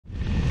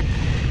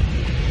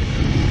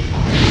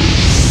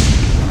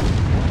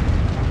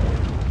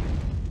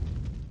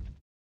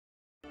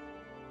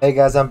Hey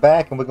guys, I'm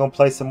back and we're going to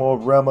play some more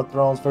Realm of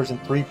Thrones version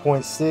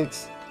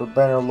 3.6 for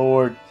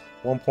Bannerlord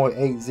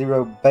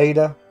 1.80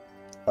 beta.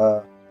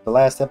 The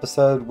last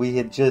episode we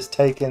had just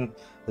taken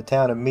the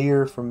town of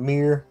Myr from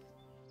Myr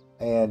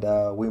and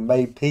we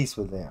made peace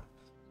with them.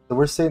 So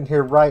we're sitting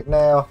here right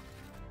now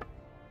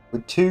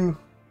with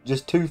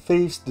just two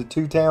fiefs, the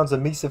two towns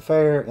of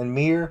Mysafair and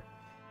Myr.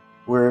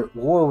 We're at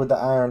war with the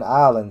Iron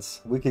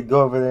Islands. We could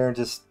go over there and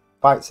just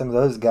fight some of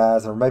those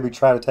guys or maybe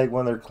try to take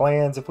one of their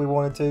clans if we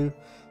wanted to.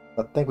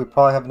 I think we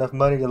probably have enough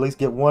money to at least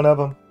get one of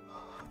them.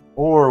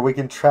 Or we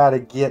can try to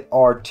get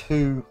our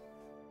two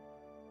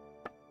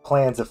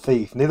clans of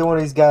fief. Neither one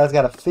of these guys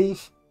got a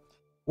fief.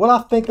 What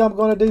I think I'm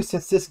going to do,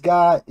 since this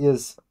guy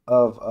is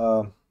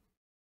of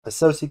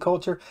associate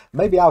culture,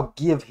 maybe I'll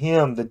give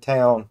him the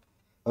town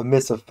of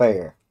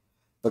Mysafair.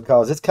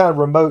 Because it's kind of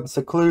remote and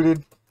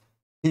secluded.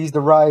 He's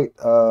the right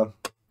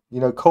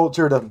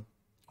culture to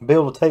be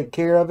able to take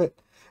care of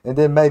it. And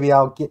then maybe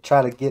I'll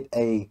try to get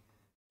a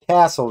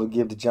castle to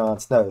give to Jon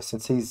Snow,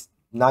 since he's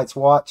Night's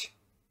Watch.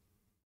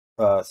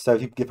 So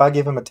if I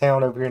give him a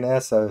town over here in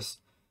Essos,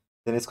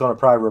 then it's going to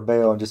probably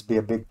rebel and just be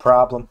a big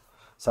problem.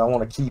 So I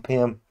want to keep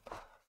him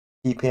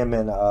in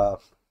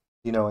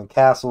in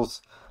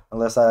castles,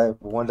 unless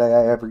one day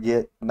I ever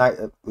get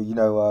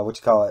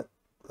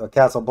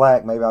Castle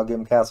Black. Maybe I'll give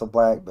him Castle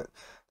Black, but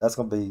that's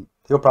going to be,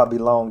 he'll probably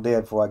be long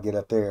dead before I get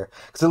up there.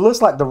 Because it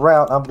looks like the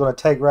route I'm going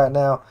to take right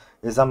now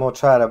is I'm going to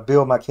try to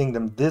build my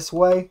kingdom this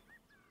way.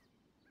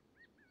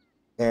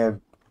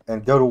 And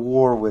go to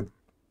war with,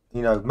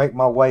 make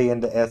my way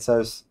into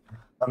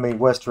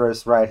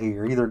Westeros right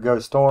here. Either go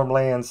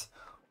Stormlands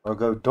or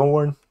go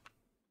Dorne.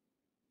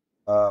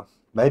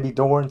 Maybe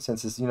Dorne,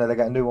 since it's, they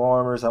got new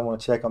armors. I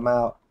want to check them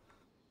out.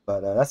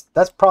 But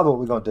that's probably what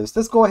we're going to do. So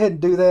let's go ahead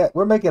and do that.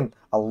 We're making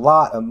a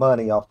lot of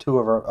money off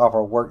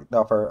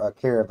our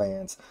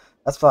caravans.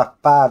 That's like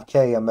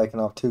 5K I'm making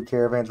off 2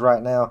 caravans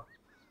right now.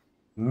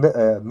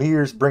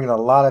 Myr's bringing a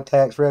lot of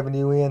tax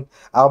revenue in.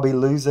 I'll be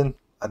losing.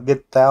 I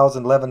get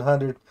 1,000,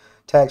 1,100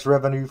 tax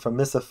revenue from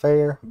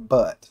Mysafair,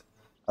 but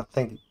I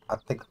think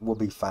we'll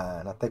be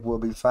fine. I think we'll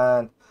be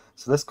fine.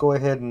 So let's go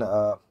ahead and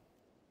go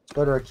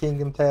to our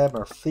kingdom tab,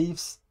 our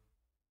fiefs.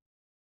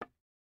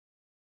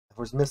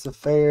 Where's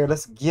Mysafair?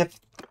 Let's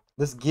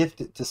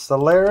gift it to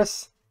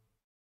Solaris.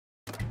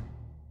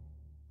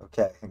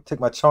 Okay, I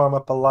took my charm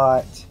up a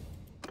lot,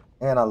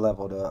 and I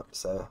leveled up.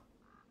 So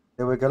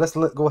there we go. Let's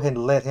go ahead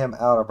and let him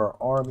out of our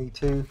army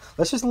too.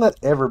 Let's just let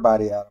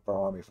everybody out of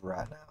our army for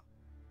right now.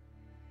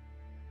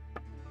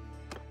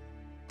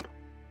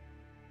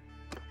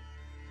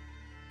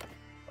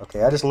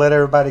 Okay, I just let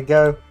everybody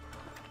go.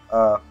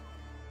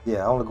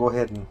 Yeah, I want to go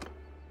ahead and...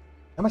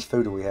 How much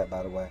food do we have,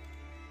 by the way?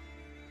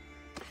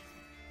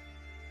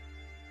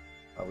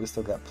 Oh, we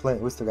still got plenty.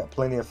 We still got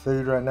plenty of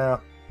food right now.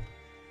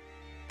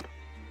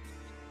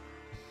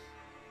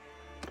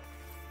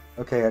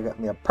 Okay, I got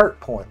me a perk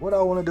point. What do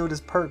I want to do with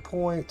this perk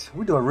point?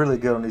 We're doing really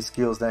good on these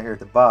skills down here at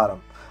the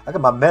bottom. I got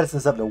my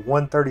medicines up to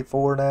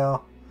 134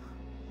 now.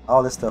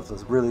 All this stuff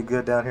looks really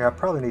good down here. I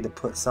probably need to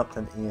put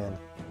something in.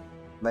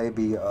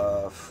 Maybe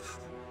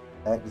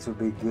Tactics would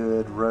be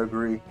good.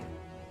 Roguery.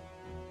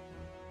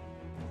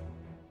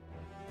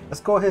 Let's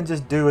go ahead and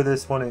just do with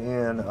this one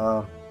in.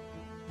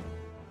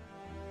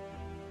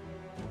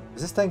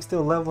 Is this thing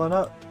still leveling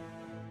up?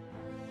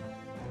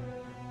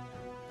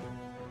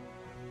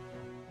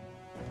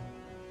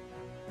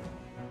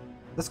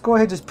 Let's go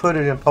ahead and just put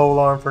it in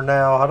polearm for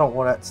now. I don't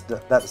want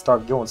that to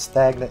start going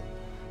stagnant.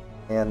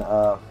 And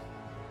I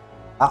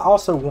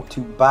also want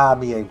to buy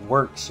me a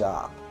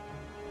workshop.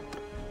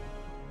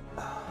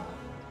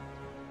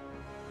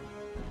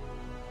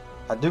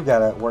 I do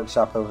got a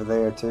workshop over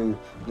there too.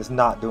 It's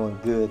not doing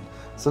good.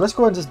 So let's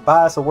go ahead and just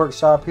buy us a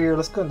workshop here.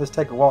 Let's go ahead and just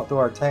take a walk through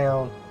our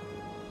town.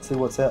 See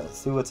what's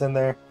in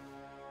there.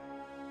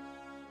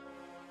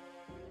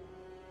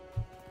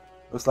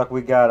 Looks like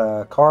we got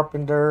a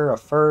carpenter, a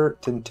fur,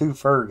 and 2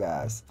 fur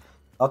guys.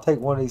 I'll take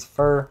one of these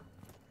fur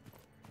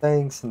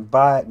things and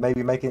buy it.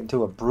 Maybe make it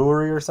into a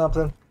brewery or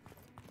something.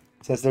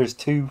 Since there's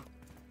 2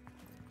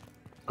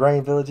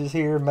 grain villages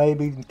here,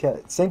 maybe.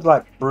 It seems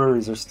like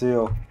breweries are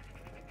still...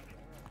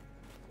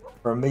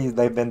 For me,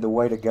 they've been the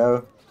way to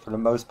go for the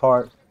most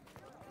part.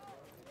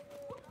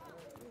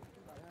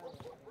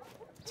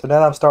 So now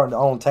that I'm starting to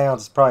own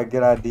towns, it's probably a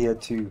good idea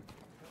to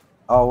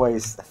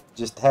always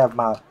just have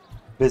my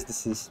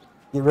businesses,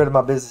 get rid of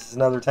my businesses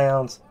in other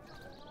towns.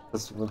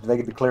 Because if they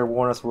can declare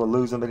war on us, we'll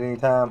lose them at any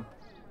time.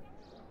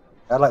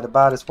 I'd like to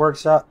buy this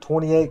workshop,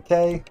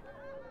 28K.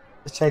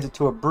 Let's change it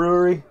to a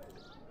brewery.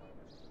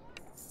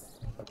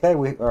 Okay,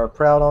 we are a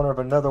proud owner of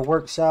another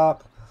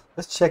workshop.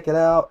 Let's check it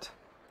out.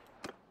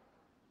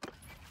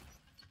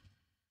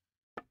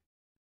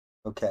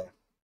 Okay.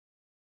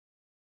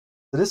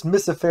 So this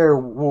Mysafair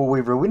Wool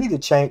Weaver, we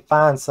need to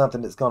find something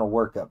that's going to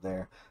work up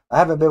there. I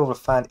haven't been able to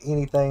find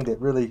anything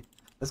that really...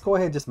 Let's go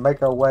ahead and just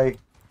make our way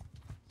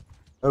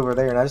over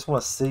there. And I just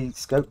want to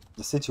scope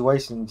the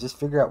situation and just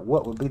figure out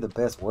what would be the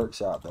best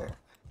workshop there.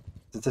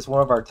 Since it's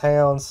one of our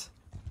towns,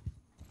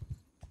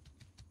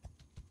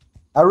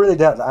 I really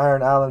doubt the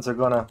Iron Islands are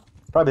gonna.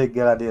 Probably a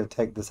good idea to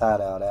take this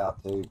hideout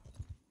out, dude.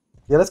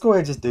 Yeah, let's go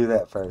ahead and just do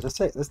that first. Let's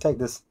take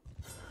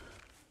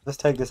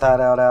this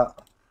hideout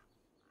out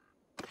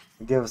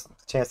and give us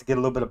a chance to get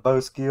a little bit of bow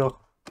skill.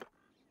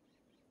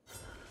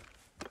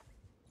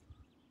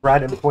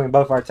 Right in between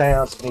both our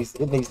towns,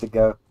 it needs to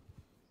go.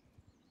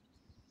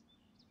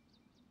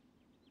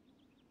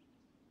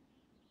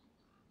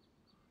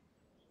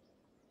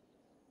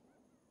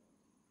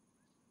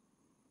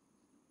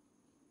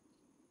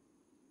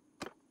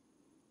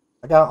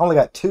 Only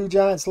got 2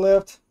 giants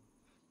left.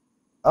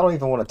 I don't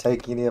even want to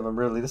take any of them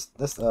really. Let's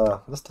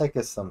take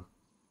us some.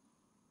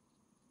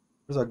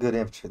 Where's our good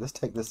infantry? Let's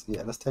take this.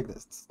 Yeah, let's take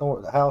this.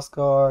 The house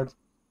guard.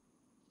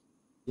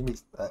 Give me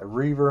a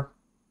reaver.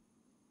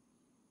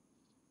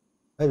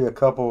 Maybe a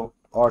couple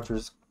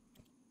archers.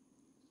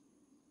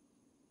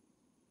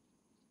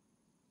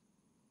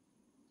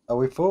 Are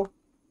we full?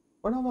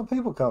 Where did all my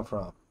people come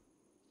from?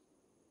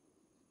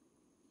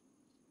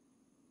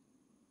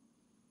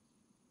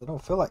 They don't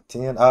feel like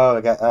 10. Oh,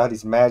 I got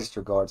these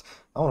magister guards.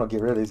 I want to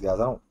get rid of these guys.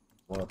 I don't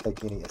want to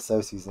take any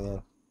associates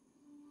in.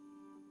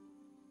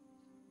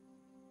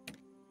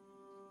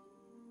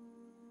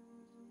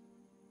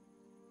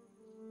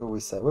 What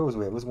we say? Where was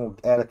we at? We was going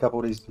to add a couple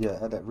of these. Yeah,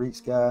 add that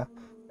reach guy.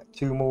 Got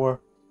 2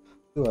 more.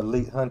 Do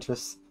elite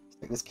huntress. Let's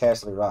take this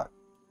Castle Rock.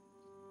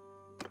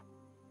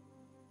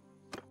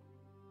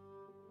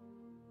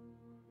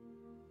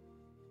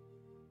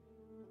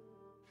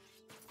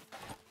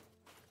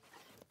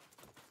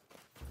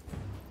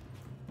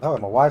 Oh,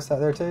 and my wife's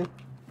out there too.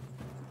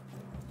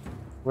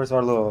 Where's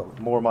our little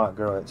Mormont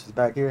girl at? She's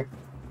back here.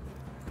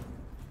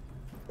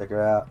 Check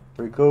her out.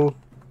 Pretty cool.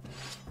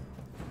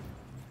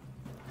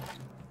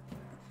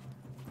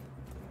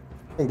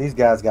 I think these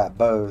guys got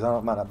bows.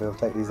 Might not be able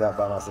to take these out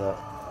by myself.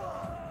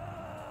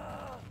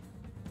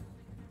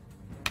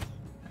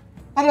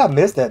 How did I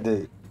miss that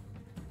dude?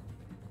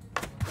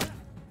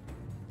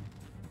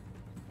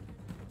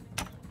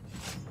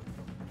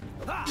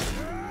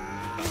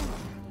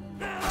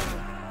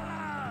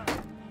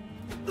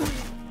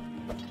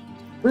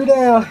 Three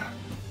down.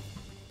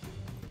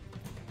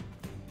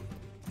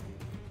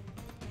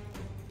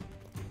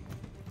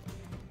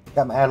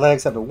 Got my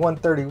athletics up to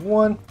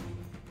 131.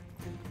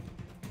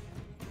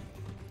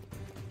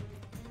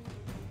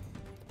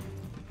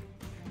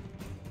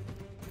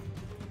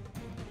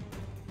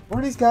 Where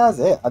are these guys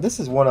at? This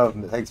is one of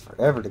them that takes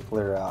forever to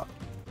clear out.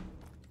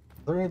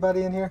 Is there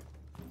anybody in here?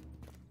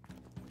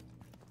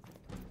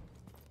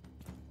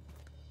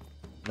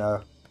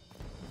 No.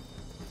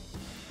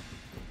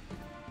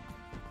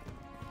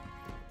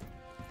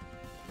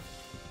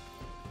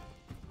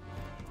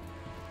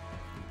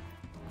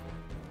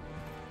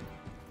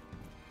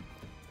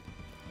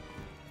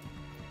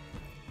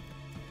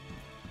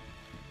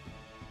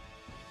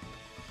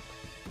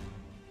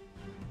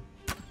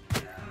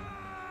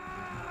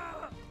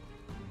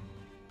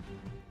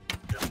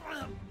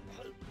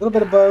 A little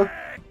bit of bow.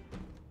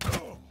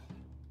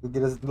 We'll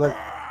get us. Look.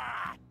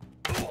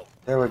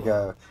 There we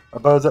go. Our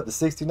bow's up to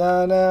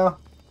 69 now.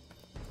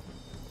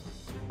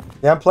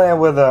 Yeah, I'm playing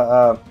with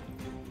a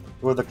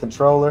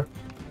controller,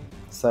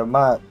 so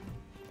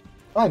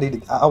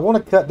I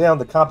want to cut down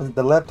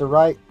the left to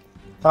right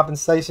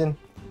compensation,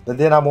 but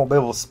then I won't be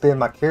able to spin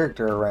my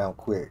character around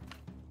quick.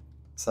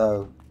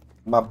 So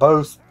my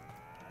bows.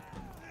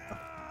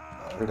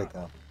 Oh, here they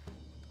come.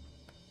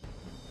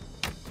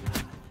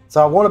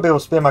 So I want to be able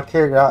to spin my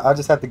character. I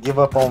just have to give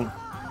up on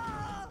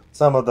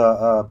some of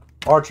the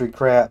archery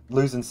crap,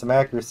 losing some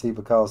accuracy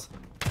because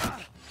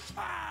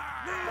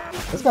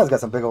this guy's got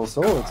some big old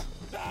swords.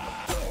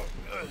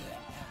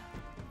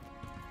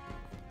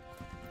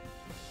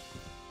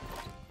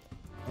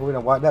 We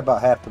done wiped that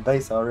about half the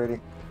base already.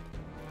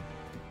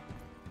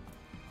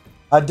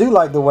 I do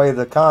like the way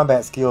the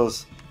combat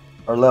skills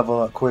are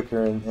leveling up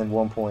quicker in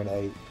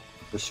 1.8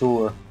 for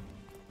sure.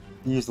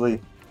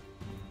 Usually,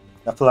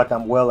 I feel like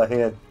I'm well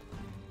ahead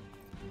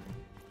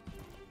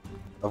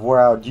of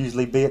where I would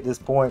usually be at this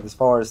point as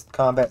far as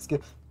combat skill.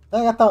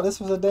 Dang, I thought this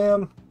was a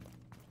damn...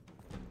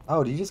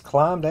 Oh, do you just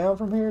climb down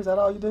from here? Is that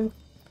all you do?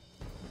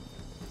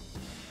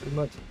 Pretty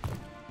much.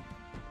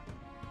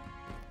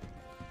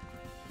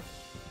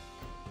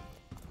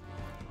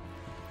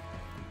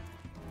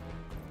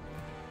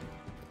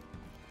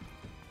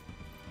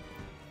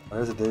 Oh,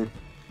 there's a dude.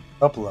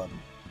 Couple of them.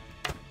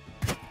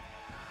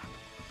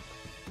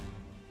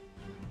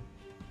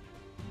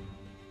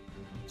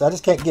 So I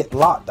just can't get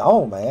locked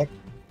on, man.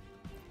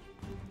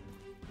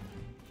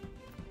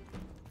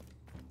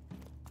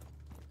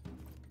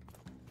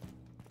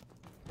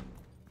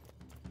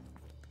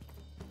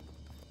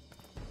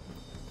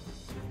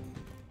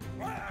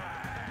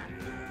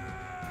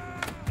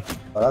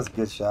 Oh, that's a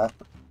good shot.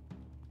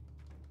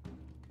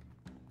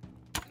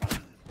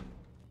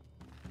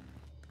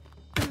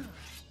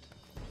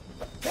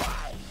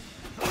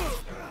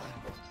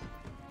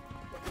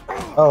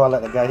 Oh, I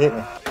let that guy hit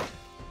me.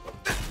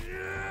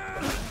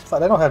 It's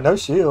like they don't have no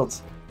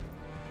shields.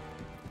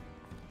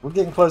 We're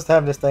getting close to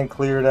having this thing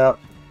cleared out.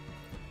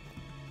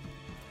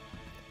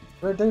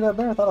 Is there a dude up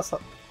there? I thought I saw...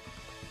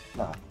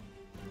 Nah.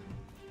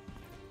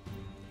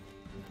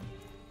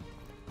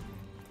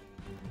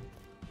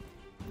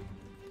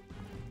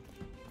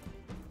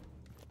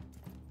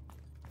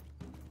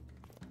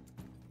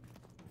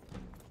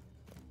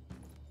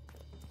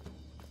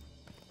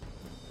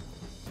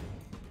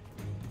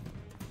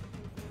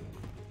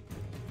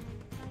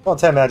 Don't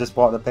tell me I just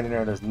walked up in there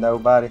and there's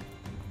nobody.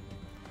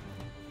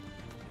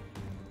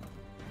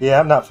 Yeah,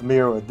 I'm not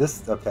familiar with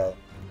this. Okay.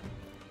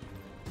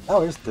 Oh,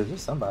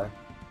 there's somebody.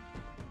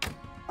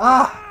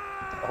 Ah!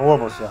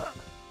 Horrible shot.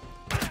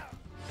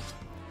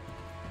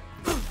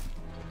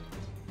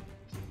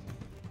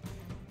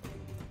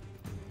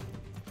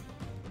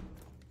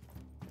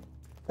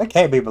 That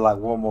can't be but like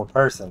one more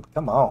person.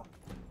 Come on.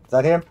 Is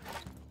that him? Is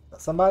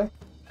that somebody?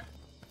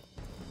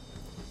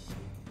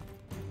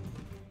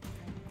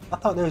 I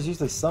thought there was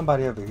usually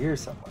somebody over here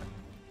somewhere.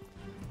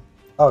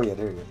 Oh yeah,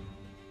 there he is.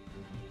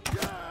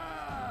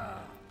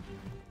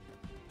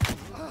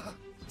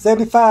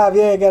 75,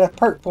 yeah, got a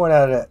perk point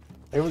out of that.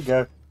 Here we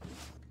go. Of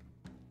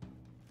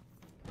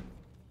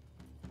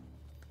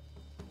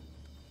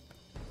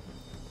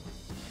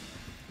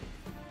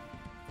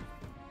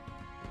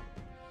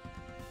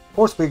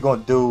course we're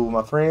gonna duel,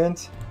 my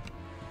friends.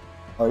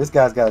 Oh, this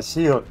guy's got a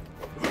shield.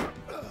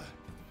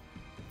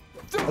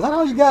 Is that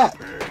all you got?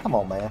 Come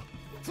on, man.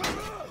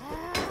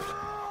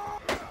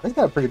 He's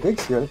got a pretty big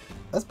shield.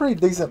 That's pretty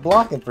decent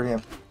blocking for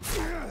him.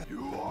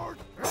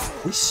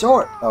 He's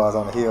short. Oh, I was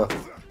on the hill.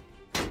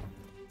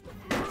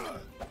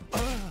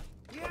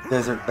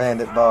 Desert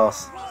Bandit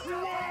boss.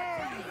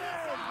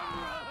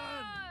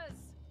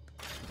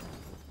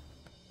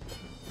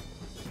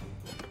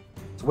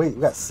 Sweet,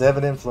 we got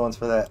 7 influence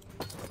for that.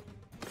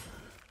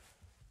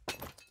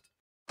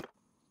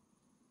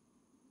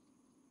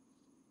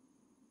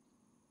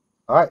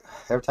 Alright,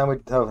 every time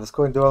let's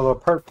go ahead and do a little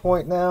perk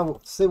point now.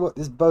 We'll see what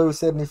this bow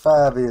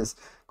 75 is.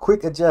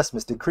 Quick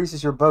adjustments.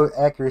 Decreases your bow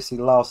accuracy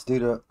loss due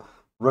to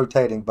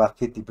rotating by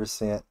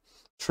 50%.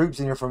 Troops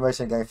in your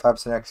formation gain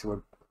 5% accuracy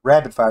with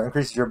rapid fire.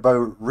 Increases your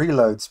bow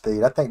reload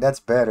speed. I think that's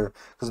better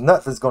because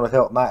nothing's going to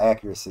help my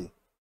accuracy.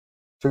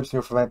 Troops in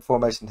your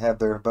formation have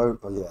their bow.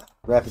 Oh yeah,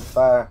 rapid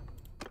fire.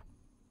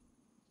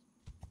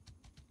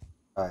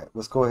 Alright,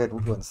 let's go ahead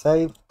and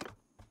save.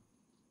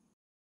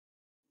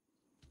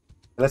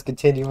 Let's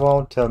continue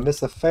on to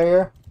Miss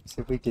Affair.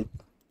 See if we could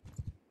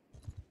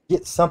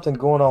get something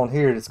going on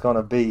here that's going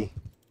to be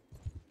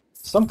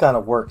some kind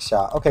of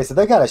workshop. Okay, so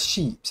they got a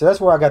sheep. So that's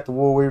where I got the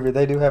wool weaver.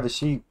 They do have a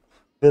sheep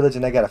village,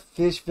 and they got a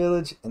fish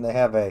village, and they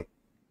have a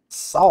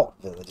salt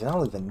village. And I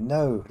don't even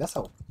know. That's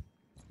a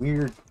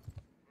weird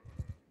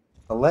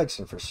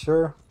election for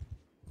sure.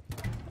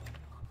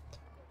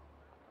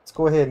 Let's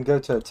go ahead and go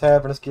to a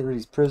tavern. Let's get rid of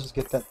these prisoners.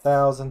 Get that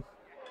 1,000.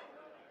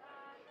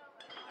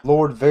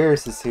 Lord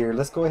Varys is here.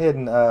 Let's go ahead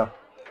and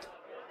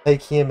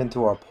take him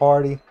into our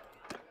party.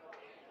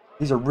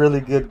 He's a really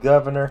good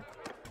governor.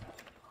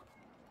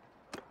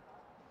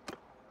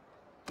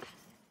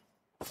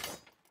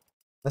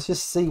 Let's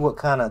just see what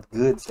kind of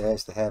goods they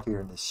actually have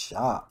here in this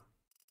shop.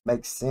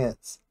 Makes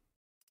sense.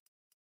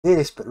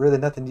 Fish, but really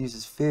nothing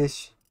uses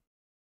fish.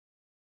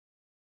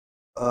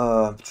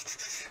 I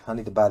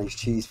need to buy these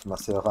cheese for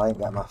myself. I ain't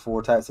got my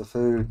 4 types of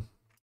food.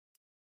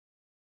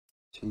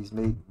 Cheese,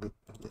 meat, but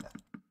yeah.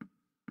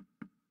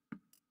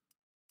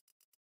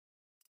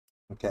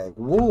 Okay,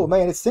 wool,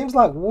 man, it seems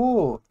like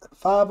wool.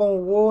 5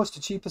 on wool, it's the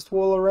cheapest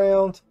wool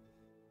around.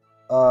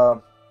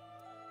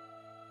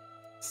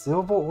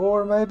 Silver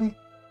ore, maybe?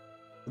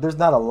 There's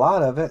not a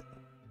lot of it.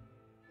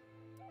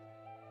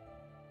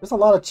 There's a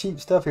lot of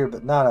cheap stuff here,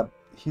 but not a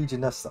huge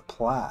enough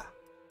supply.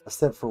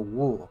 Except for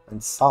wool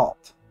and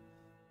salt.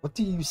 What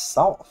do you use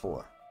salt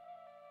for?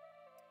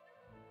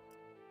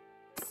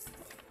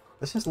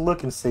 Let's just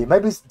look and see.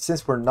 Maybe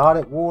since we're not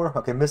at war.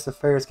 Okay, Miss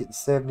Affair is getting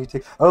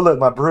 72. Oh, look,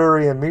 my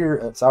brewery and mirror,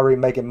 it's already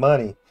making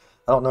money.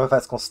 I don't know if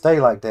that's going to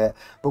stay like that.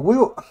 But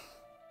we'll...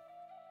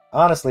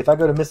 Honestly, if I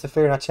go to Miss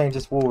Affair and I change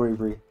this wool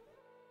weavery,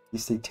 you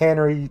see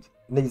tannery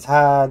needs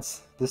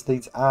hides. This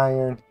needs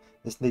iron.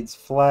 This needs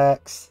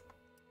flax.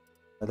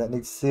 That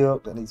needs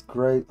silk. That needs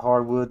great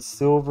hardwood,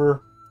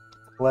 silver,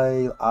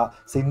 clay.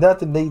 See,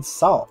 nothing needs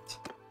salt.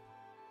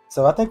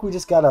 So I think we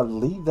just got to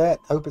leave that.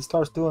 Hope it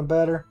starts doing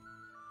better.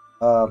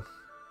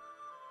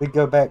 We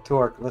go back to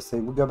our, let's see,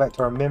 we go back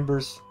to our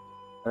members,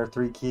 our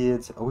 3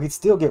 kids. We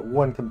still get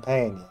 1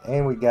 companion,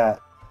 and we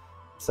got,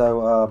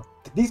 so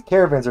these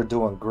caravans are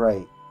doing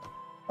great.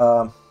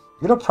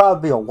 It'll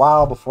probably be a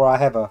while before I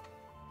have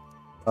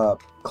a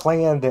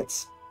clan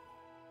that's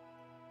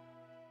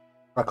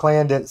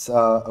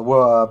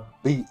will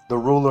be the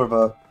ruler of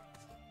a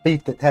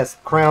fief that has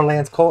Crown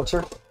Lands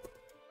culture.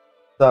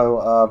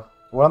 So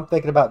what I'm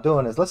thinking about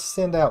doing is let's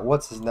send out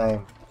what's his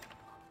name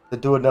to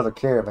do another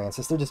caravan,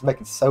 since they're just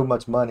making so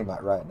much money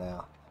right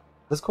now.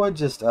 Let's go ahead and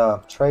just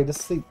trade.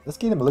 Let's see. Let's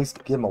get him, at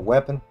least give him a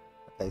weapon.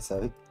 Okay,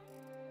 so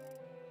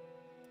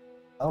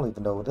I don't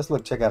even know. Let's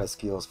look, check out his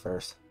skills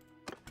first.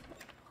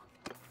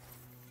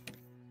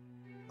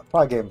 I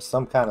probably gave him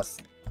some kind of.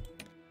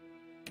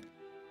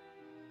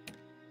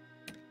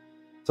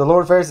 So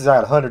Lord Ferris is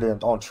at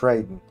 100 on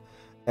trading.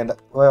 And,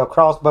 well,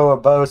 crossbow or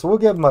bow. So we'll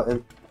give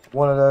him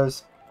one of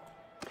those.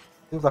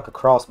 Seems like a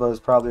crossbow is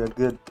probably a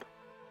good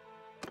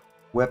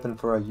weapon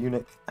for a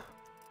eunuch.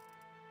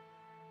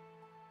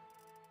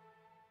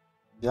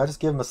 Yeah, I'll just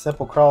give him a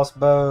simple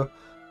crossbow.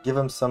 Give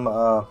him some,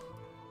 so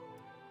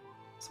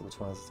which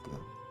one is good?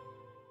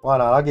 Why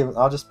not?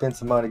 I'll just spend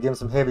some money. Give him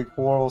some heavy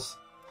quarrels.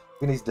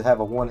 He needs to have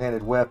a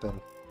one-handed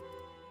weapon.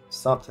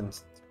 Something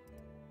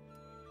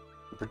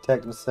to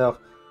protect himself.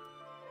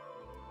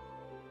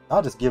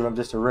 I'll just give him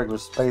just a regular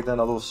spade and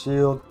a little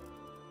shield.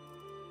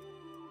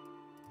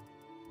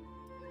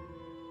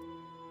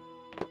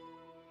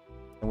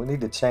 And we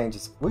need to change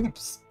his...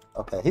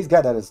 Okay, he's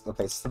got that as...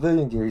 Okay,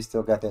 civilian gear, he's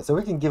still got that. So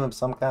we can give him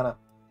some kind of...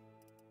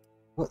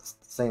 What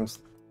seems...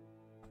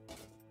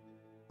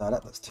 No,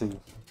 that looks too...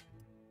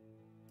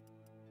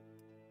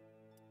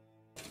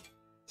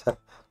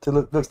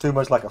 looks too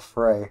much like a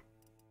fray.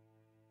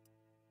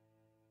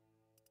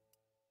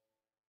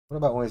 What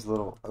about when he's a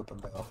little open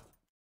bell?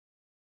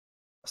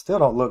 Still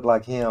don't look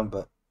like him,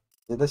 but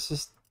yeah,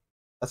 that's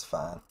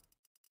fine.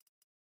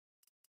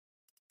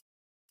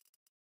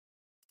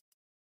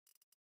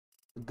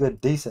 A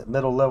good, decent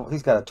middle level.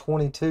 He's got a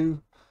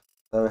 22.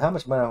 So how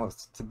much money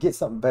to get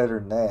something better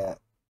than that?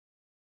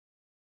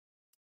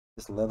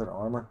 Just leather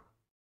armor.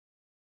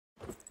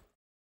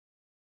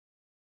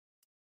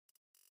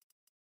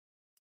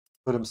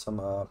 Put him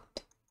some,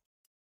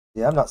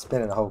 yeah, I'm not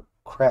spending a whole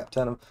crap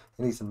ton of him.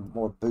 He needs some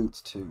more boots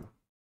too.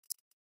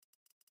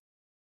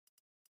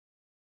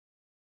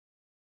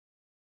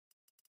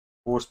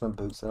 Horseman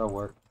boots, that'll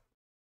work.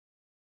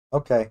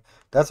 Okay,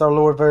 that's our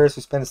Lord Varys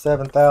who spent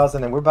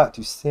 7,000, and we're about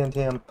to send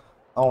him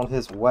on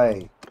his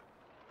way.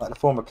 Like to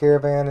form a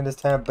caravan in this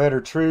town, better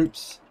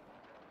troops.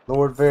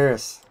 Lord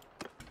Varys.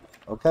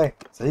 Okay,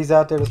 so he's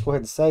out there. Let's go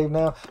ahead and save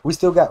now. We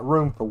still got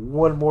room for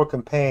one more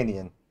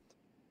companion.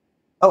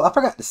 Oh, I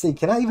forgot to see.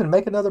 Can I even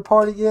make another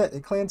party yet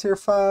at Clan Tier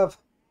 5?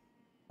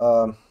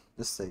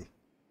 Let's see.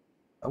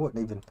 I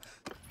wouldn't even...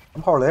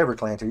 I'm hardly ever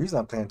Clan Tier. Usually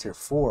I'm Clan Tier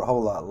 4 a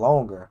whole lot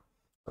longer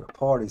for the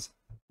parties.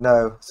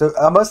 No. So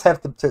I must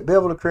have to be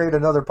able to create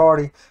another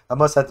party, I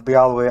must have to be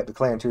all the way up to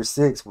Clan Tier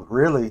 6. But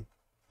really,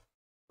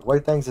 the way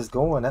things is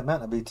going, that might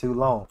not be too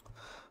long.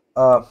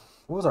 What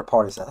was our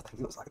party size? I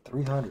think it was like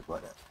 300,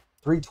 wasn't it?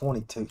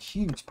 322.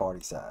 Huge party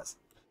size.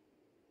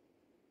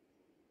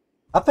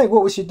 I think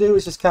what we should do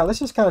is let's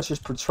just kind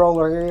of patrol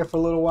our area for a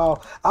little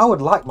while. I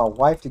would like my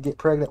wife to get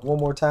pregnant one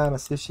more time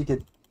and see if she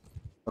could.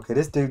 Okay,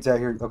 this dude's out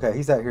here. Okay,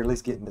 he's out here at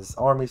least getting his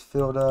armies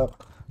filled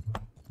up.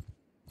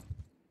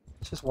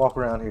 Let's just walk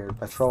around here,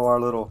 patrol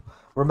our little.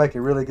 We're making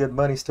really good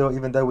money still,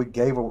 even though we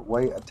gave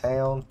away a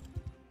town.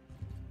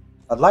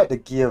 I'd like to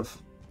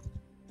give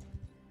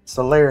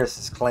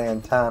Solaris'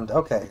 clan time to,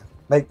 okay,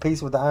 make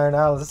peace with the Iron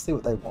Islands. Let's see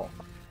what they want.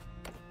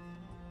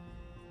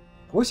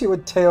 I wish it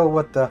would tell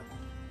what the...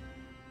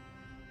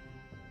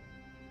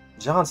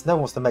 Jon Snow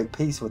wants to make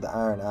peace with the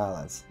Iron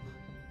Islands.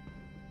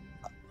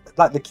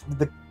 Like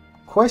the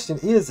question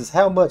is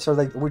how much are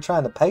we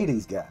trying to pay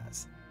these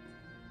guys?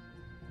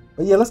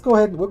 But yeah, we'll go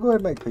ahead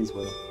and make peace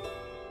with them.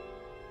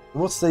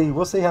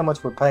 We'll see how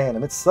much we're paying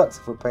them. It sucks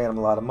if we're paying them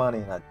a lot of money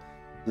and I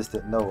just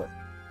didn't know it.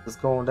 Let's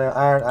go on down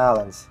Iron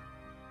Islands.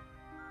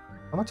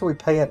 How much are we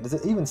paying? Does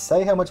it even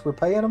say how much we're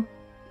paying them?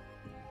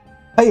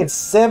 Paying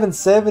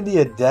 $770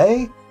 a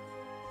day?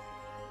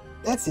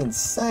 That's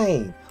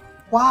insane.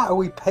 Why are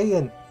we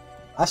paying?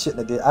 I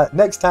shouldn't have did.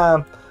 Next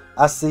time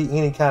I see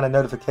any kind of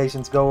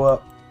notifications go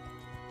up,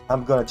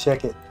 I'm gonna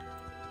check it,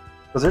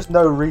 because there's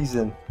no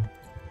reason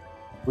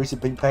we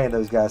should be paying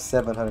those guys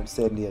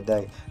 $770 a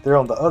day. They're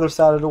on the other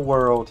side of the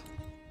world.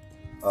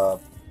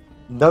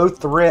 No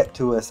threat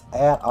to us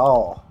at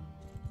all.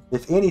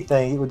 If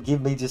anything, it would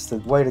give me just a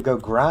way to go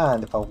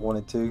grind if I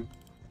wanted to.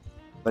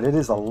 But it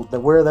is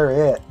where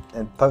they're at,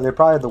 and they're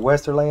probably the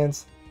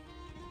Westerlands.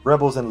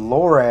 Rebels in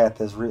Lorath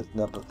has written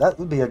up, but that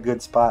would be a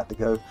good spot to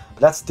go. But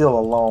that's still a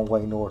long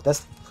way north.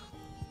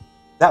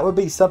 That would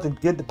be something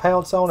good to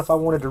pounce on if I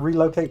wanted to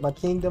relocate my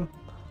kingdom,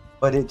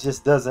 but it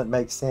just doesn't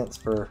make sense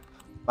for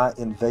my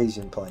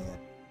invasion plan.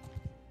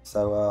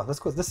 So let's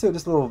see what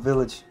this little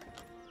village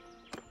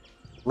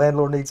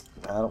landlord needs.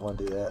 I don't want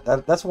to do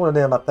that. That's one of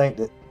them I think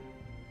that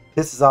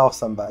pisses off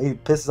somebody. He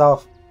pisses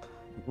off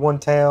one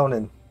town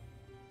and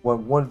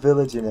one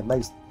village, and it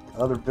makes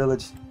the other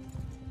village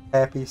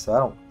happy.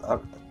 So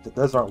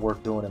those aren't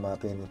worth doing in my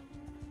opinion.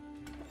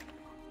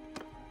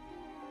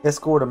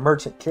 Escort a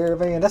merchant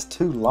caravan. That's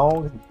too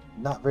long.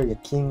 Not very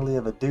kingly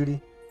of a duty.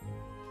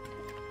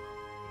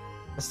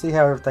 Let's see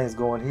how everything's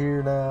going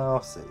here now.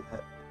 Let's see.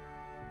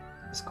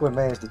 Let's go and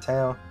manage the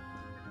town.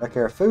 Okay,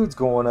 our food's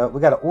going up.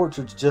 We got an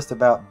orchard just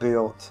about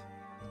built.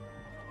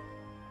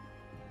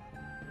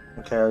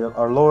 Okay,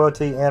 our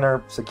loyalty and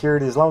our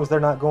security, as long as they're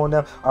not going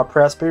down, our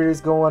prosperity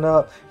is going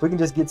up. If we can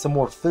just get some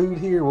more food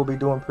here, we'll be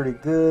doing pretty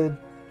good.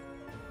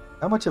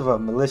 How much of a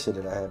militia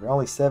did I have?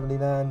 Only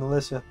 79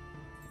 militia.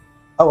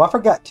 Oh, I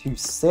forgot to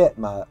set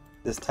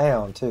this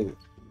town too.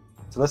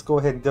 So let's go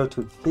ahead and go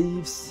to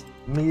Thieves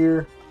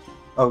Mere.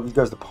 Oh, you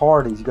go to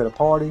parties. You go to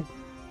party,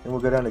 and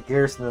we'll go down to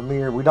Garrison of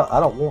Mere. I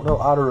don't want no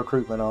auto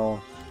recruitment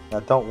on. I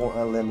don't want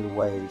unlimited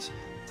wage.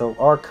 So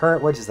our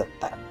current wage is at,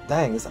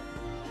 dang, it's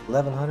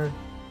 1100.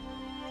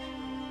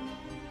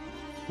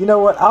 You know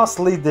what? I'll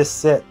leave this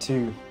set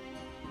to.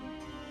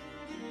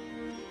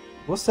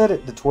 We'll set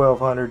it to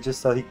 1200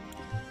 just so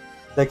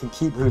they can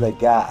keep who they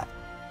got.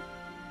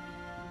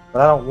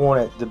 But I don't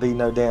want it to be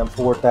no damn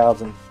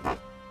 4000. You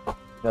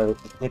know,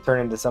 it turn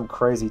into some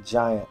crazy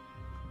giant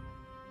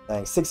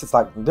thing. It's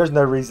like there's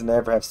no reason to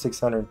ever have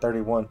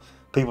 631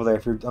 people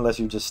there unless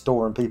you're just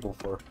storing people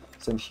for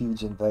some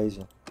huge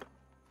invasion.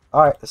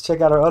 All right, let's check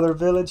out our other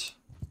village.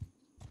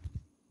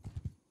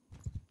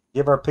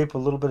 Give our people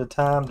a little bit of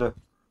time to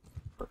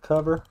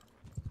recover.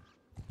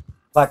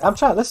 Like I'm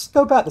trying. Let's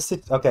go back to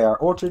see. Okay, our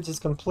orchards is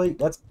complete.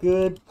 That's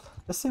good.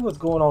 Let's see what's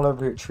going on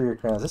over here at Tree of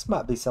Crowns. This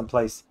might be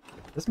someplace.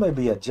 This may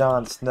be a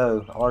Jon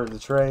Snow, Art of the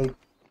Trade.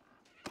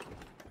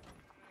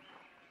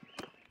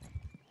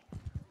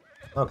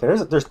 Okay,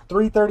 there's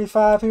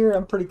 335 here.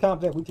 I'm pretty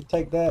confident we could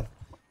take that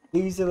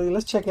easily.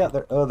 Let's check out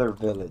their other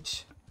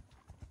village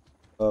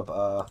of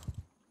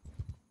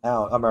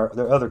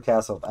their other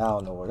castle of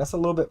Alnor. That's a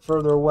little bit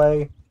further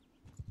away,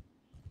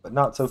 but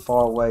not so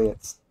far away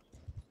it's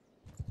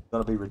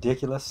gonna be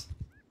ridiculous.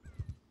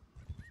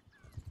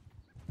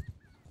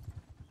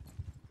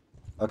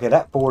 Okay,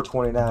 that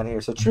 429 here.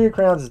 So Tree of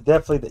Crowns is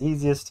definitely the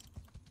easiest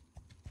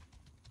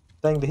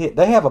thing to hit.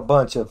 They have a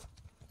bunch of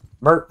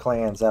Merc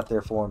clans out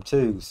there for them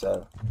too,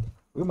 so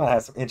we might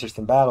have some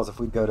interesting battles if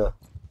we go to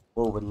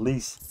Warlord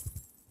Lease.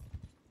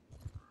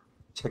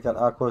 Check out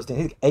Aquos.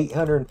 He's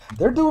 800.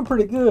 They're doing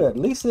pretty good.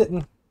 Lease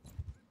isn't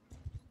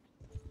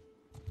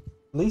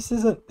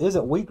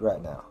weak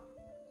right now.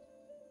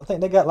 I think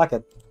they got like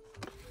a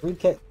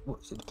 3K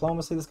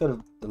diplomacy. Let's go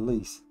to the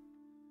Lease.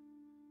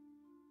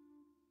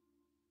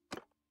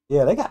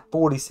 Yeah, they got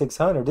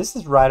 4,600. This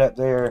is right up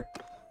there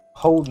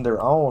holding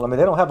their own. I mean,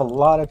 they don't have a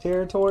lot of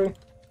territory,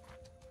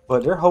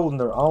 but they're holding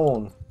their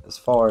own as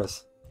far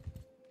as...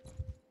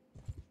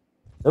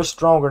 They're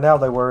stronger now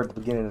than they were at the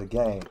beginning of the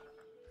game.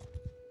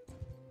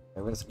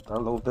 Okay, our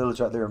little village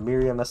right there,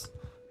 Miriam. Let's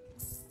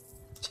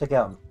check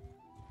out.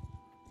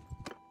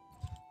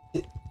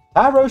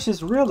 Tyrosh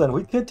is reeling.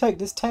 We could take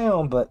this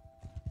town, but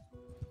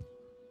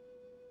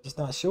just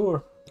not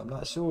sure. I'm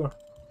not sure.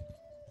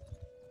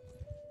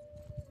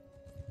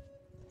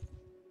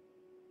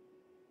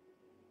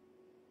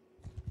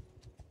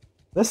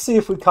 Let's see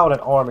if we caught an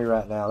army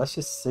right now. Let's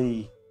just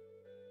see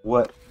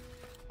what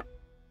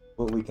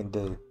we can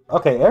do.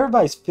 Okay,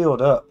 everybody's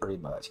filled up pretty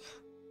much.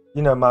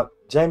 You know, my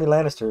Jaime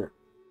Lannister,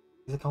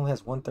 he only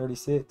has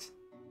 136.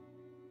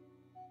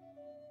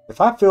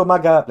 If I filled my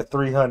guy up to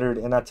 300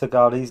 and I took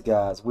all these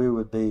guys, we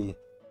would be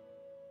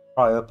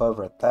probably up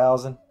over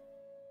 1,000.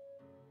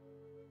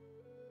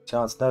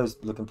 Jon Snow's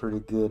looking pretty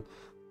good.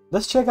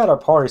 Let's check out our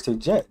parties too.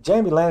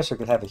 Jaime Lannister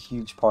could have a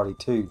huge party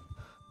too.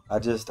 I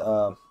just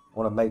want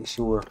to make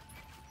sure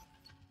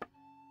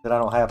that I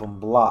don't have them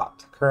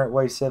blocked. Current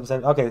wage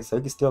 770. Okay, so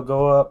he can still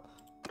go up.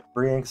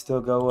 Brienne can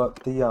still go up.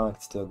 Theon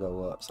can still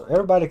go up. So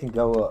everybody can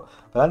go up.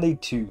 But I need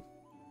to...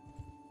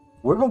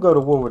 We're going to go to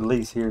war with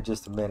Lease here in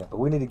just a minute. But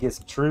we need to get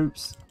some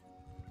troops.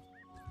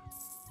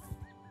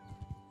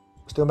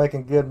 We're still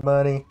making good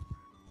money.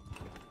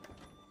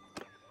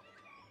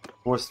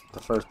 Of course, the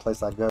first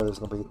place I go, there's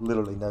going to be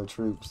literally no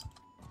troops.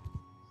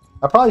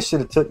 I probably should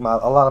have took a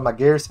lot of my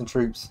garrison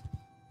troops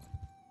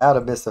out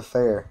of this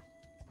affair.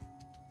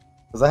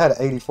 Because I had an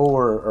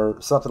 84 or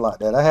something like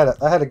that.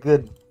 I had a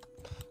good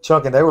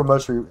chunk, and they were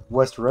mostly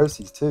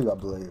Westerosis too, I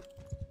believe.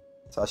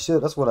 So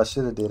that's what I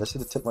should have did. I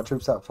should have took my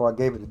troops out before I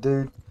gave it to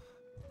dude.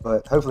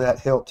 But hopefully that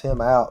helped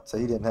him out, so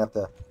he didn't have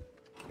to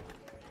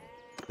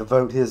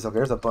devote his. Okay,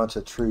 there's a bunch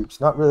of troops.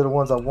 Not really the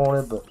ones I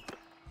wanted, but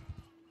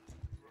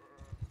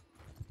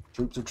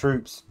troops are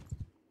troops.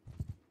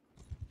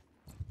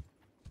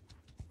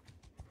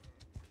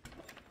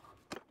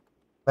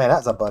 Man,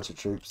 that's a bunch of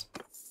troops.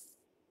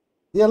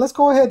 Yeah, let's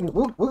go ahead and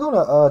we're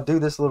gonna do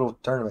this little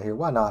tournament here.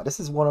 Why not? This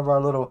is one of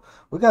our little.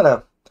 We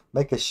gotta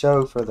make a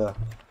show for the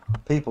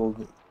people,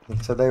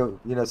 so they, you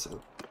know,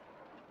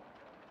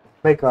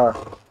 make our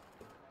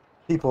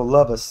people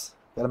love us.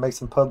 Gotta make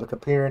some public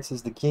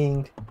appearances. The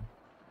king.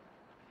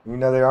 You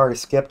know they're already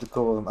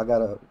skeptical. I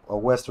got a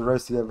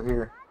Westerosi over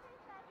here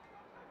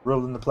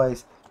ruling the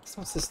place. So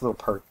what's this little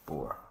perk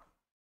for?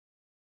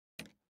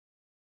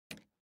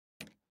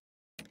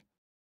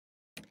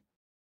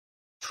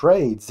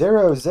 Trade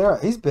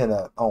 0-0. He's been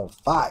on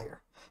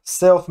fire.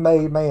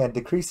 Self-made man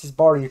decreases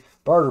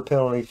barter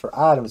penalty for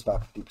items by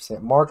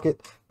 50%.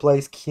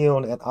 Marketplace,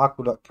 kiln, and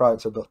aqueduct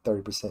products are built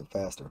 30%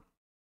 faster.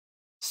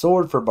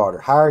 Sword for barter.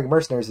 Hiring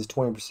mercenaries is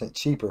 20%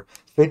 cheaper.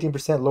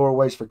 15% lower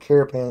wage for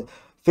caravan.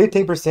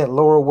 15%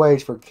 lower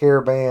wage for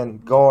caravan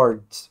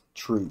guards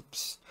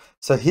troops.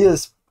 So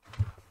his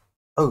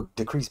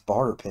decreased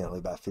barter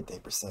penalty by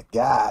 15%.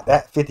 God,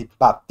 that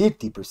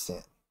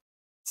 50%.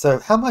 So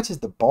how much is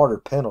the barter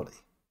penalty?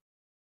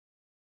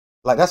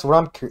 Like, that's what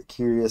I'm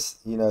curious,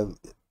 you know,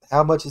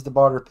 how much is the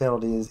barter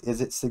penalty?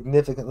 Is it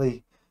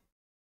significantly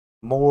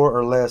more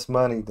or less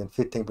money than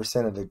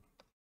 15% of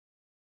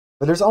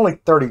But there's only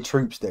 30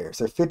 troops there,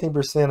 so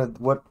 15% of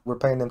what we're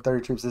paying them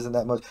 30 troops isn't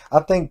that much. I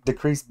think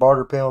decreased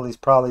barter penalty is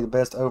probably the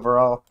best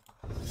overall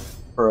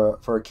for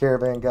a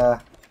caravan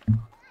guy.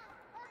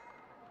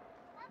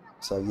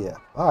 So yeah,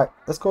 all right,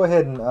 let's go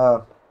ahead and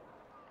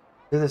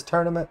do this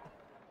tournament.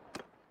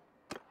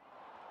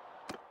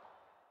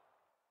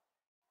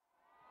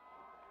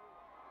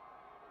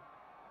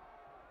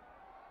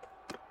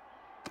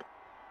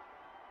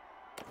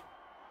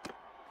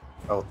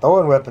 Oh,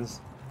 throwing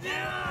weapons.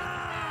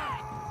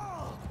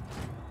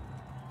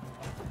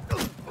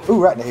 Ooh,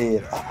 right in the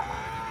head.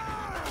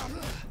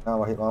 I don't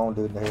want to hit my own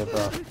dude in the head,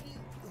 bro.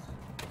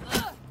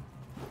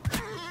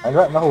 And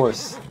right in the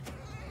horse.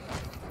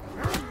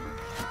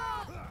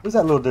 Who's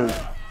that little dude?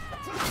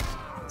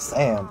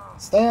 Sam.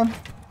 Sam?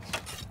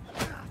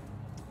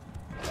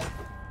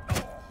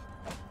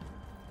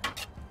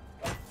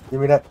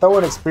 Give me that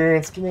throwing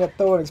experience. Give me that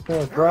throwing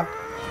experience, bro.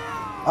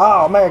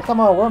 Oh, man,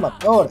 come on. Where am I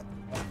throwing it?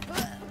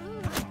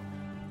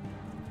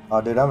 Oh,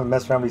 dude, I'm gonna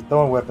mess around with these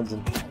throwing weapons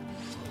and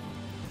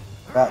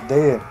about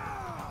dead.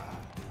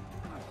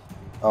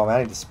 Oh, man, I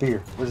need the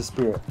spear. Where's the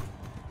spear?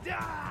 Give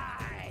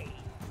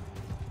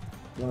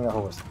me that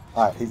horse.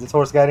 Alright, this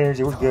horse got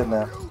energy. We're good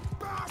now.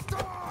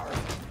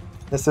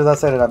 As soon as I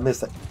said it, I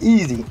missed it.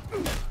 Easy.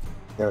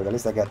 There we go. At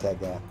least I got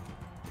that guy.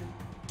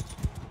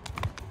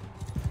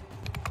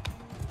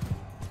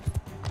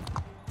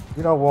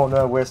 You don't want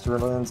no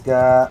Westerlands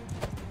guy.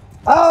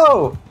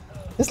 Oh!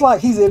 It's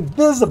like he's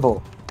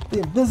invisible. The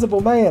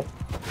invisible man.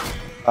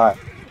 Alright,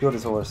 kill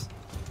this horse.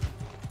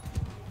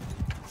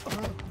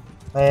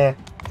 Man,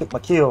 took my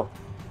kill.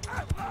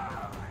 I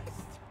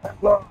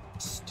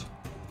lost.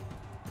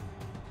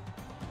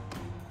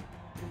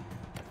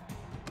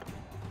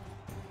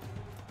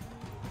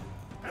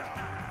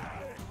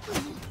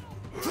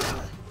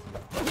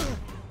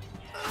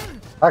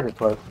 Tiger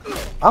cloak.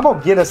 I'm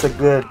gonna get us a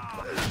good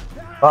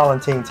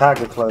Valentine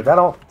tiger cloak.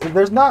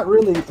 There's not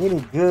really any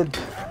good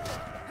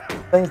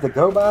things to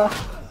go by.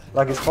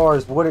 Like as far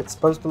as what it's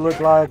supposed to look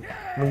like,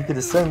 I mean, you could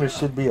assume there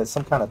should be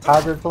some kind of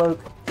tiger cloak,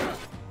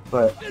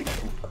 but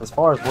as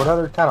far as what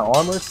other kind of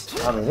armors,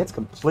 I mean, it's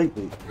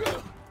completely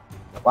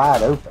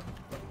wide open.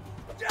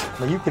 I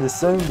mean, you could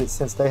assume that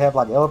since they have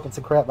like elephants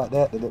and crap like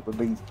that, that it would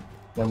be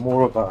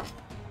more of a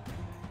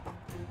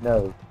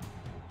no.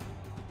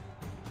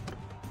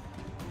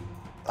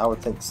 I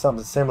would think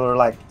something similar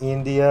like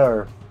India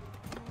or.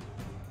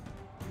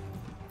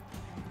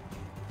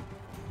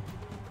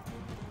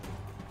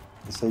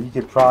 So you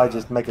could probably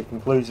just make a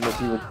conclusion if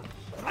you would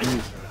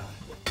use,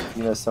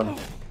 you know, some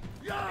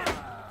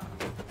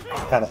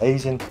kind of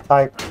Asian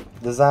type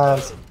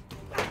designs.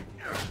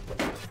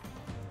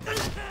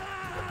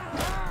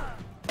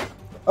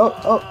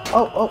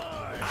 Oh!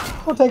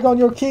 Don't take on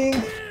your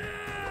king.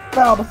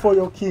 Bow before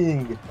your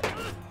king.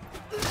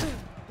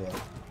 Yeah.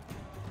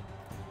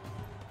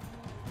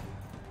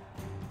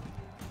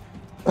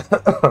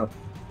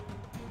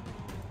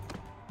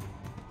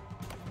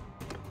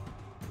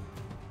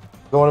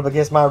 Going up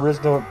against my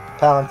original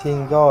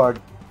Palatine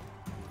guard.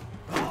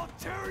 I'll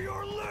tear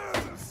your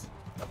limbs.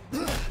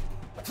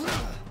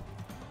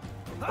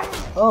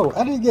 Oh,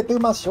 how did he get through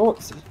my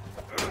shorts?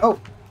 Oh,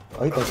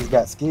 he thinks he's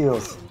got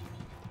skills.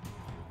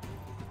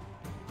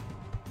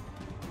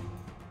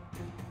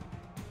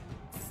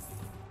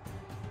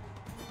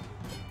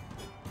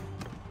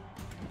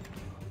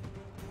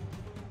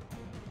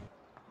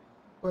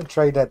 We're gonna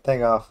trade that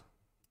thing off.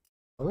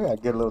 Oh, we got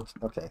a good little.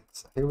 Okay,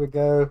 so here we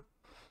go.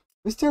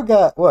 We still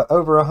got, what,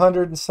 over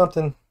 100 and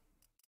something?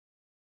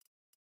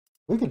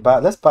 We could buy,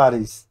 let's buy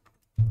these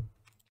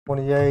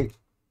 28.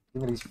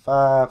 Give me these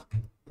 5.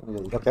 Give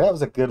me these. Okay, that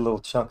was a good little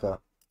chunk of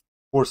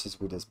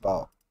horses we just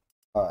bought.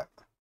 Alright.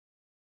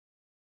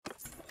 Okay,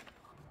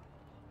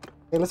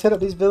 let's hit up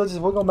these villages.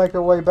 We're going to make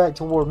our way back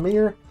toward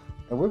Mir.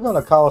 And we're going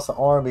to call us an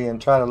army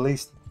and try to at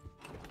least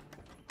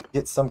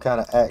get some kind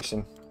of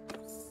action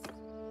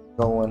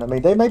going. I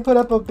mean, they may put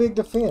up a big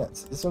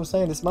defense. That's what I'm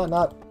saying. This might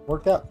not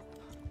work out.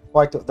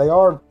 They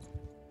are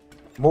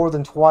more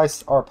than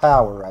twice our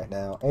power right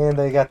now, and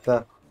they got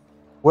the.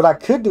 What I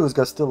could do is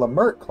go steal a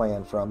Merc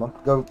clan from them.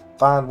 Go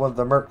find one of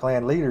the Merc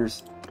clan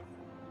leaders,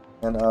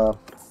 and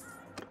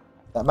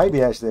that may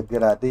be actually a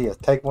good idea.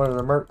 Take one of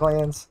the Merc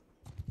clans,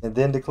 and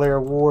then declare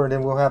war, and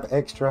then we'll have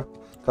extra.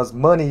 Because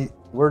money,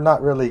 we're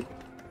not really.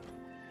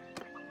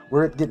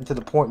 We're getting to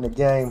the point in the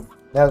game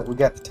now that we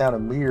got the town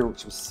of Mir,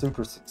 which was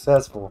super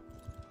successful,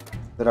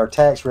 that our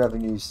tax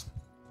revenue's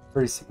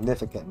pretty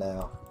significant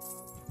now.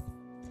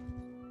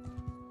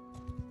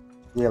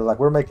 Yeah, like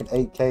we're making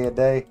 8K a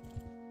day.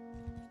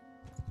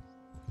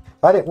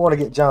 If I didn't want to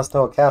get Jon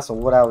Snow a castle,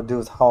 what I would do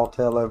is haul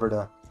tail over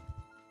to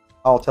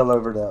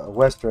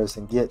Westeros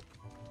and get,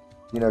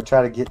 you know,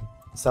 try to get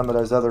some of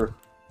those other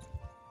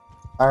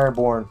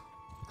Ironborn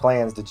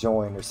clans to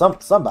join or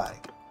somebody.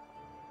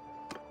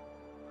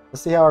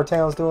 Let's see how our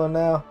town's doing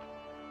now.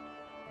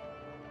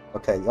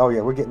 Okay, oh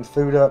yeah, we're getting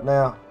food up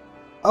now.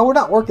 Oh, we're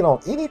not working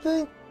on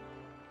anything?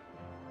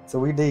 So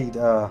we need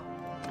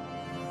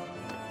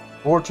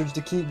orchards to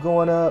keep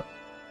going up.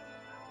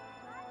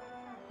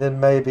 Then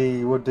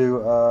maybe we'll do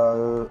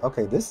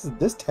okay,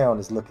 this town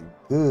is looking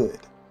good.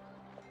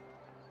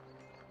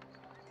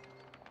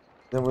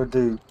 Then we'll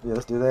do, yeah,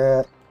 let's do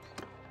that.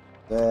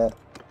 That.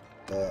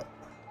 That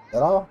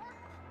all?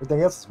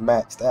 Everything else is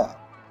maxed out.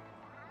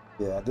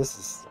 Yeah,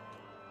 this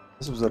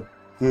was a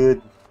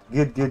good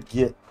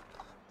get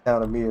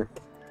town of Mir.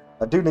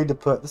 I do need to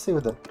put, let's see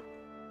what the,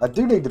 I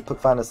do need to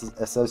find this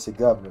associate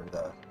governor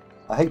though.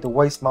 I hate to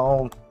waste my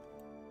own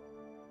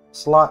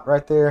slot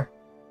right there.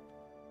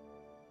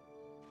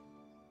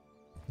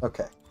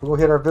 Okay, we're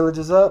gonna hit our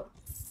villages up.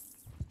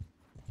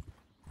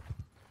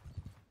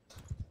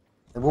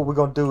 And what we're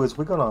gonna do is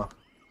we're gonna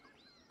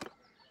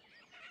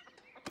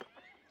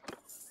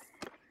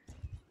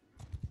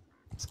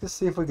let's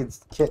see if we can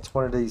catch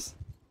one of these.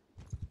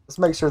 Let's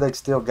make sure they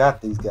still got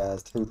these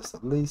guys too. Let's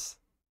at least.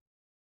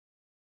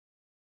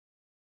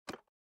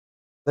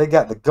 They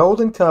got the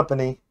Golden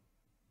Company,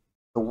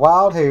 the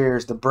Wild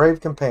Hares, the Brave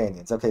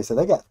Companions. Okay, so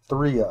they got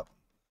 3 of them.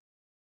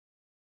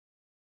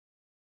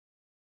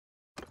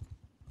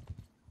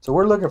 So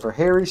we're looking for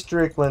Harry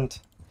Strickland,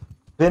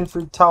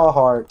 Benford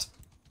Tallheart.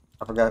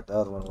 I forgot the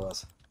other one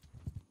was.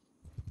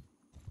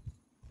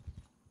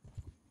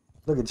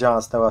 Look at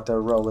Jon Snow out there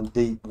rolling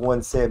deep,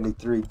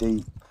 173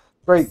 deep.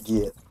 Great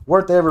get.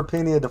 Worth every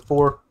penny of the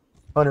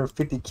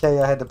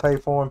 450K I had to pay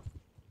for him.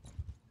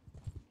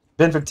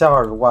 Benford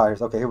Tallheart with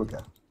wires. Okay, here we go.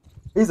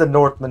 He's a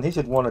Northman. He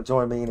should want to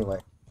join me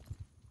anyway.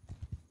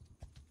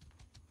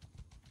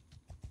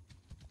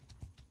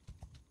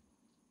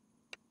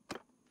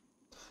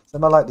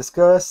 Somebody like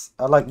discuss?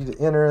 I'd like you to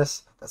enter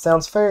us. That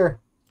sounds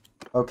fair.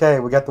 Okay,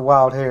 we got the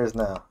Wild Hares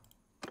now.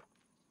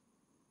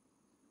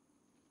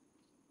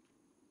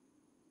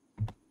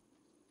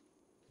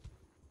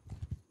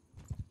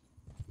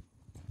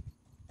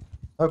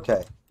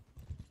 Okay.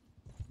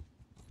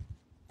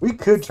 We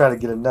could try to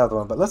get another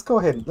one, but let's go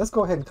ahead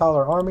and call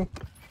our army.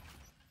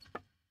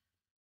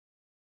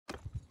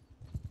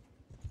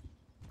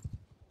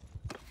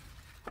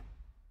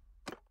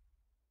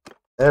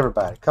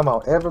 Everybody, come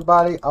on,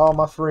 everybody, all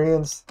my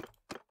friends,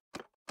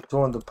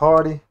 join the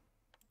party.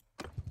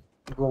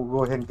 We'll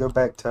go ahead and go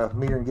back to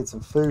Mir and get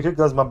some food. Here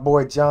goes my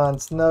boy Jon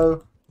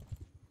Snow.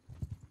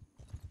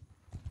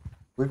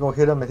 We're gonna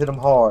hit them and hit them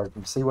hard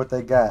and see what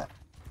they got.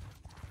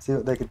 See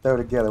what they can throw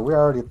together. We're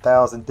already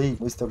 1,000 deep.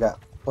 We still got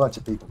a bunch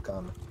of people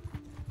coming.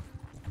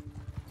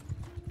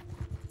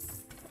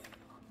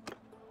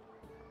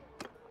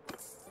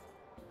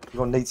 We're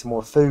gonna need some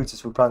more food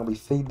since we're probably gonna be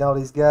feeding all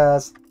these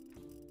guys.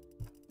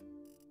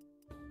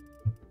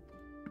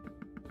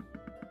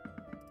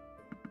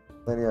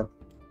 Plenty of.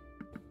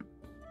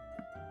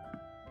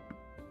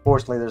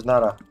 Fortunately, there's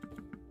not a.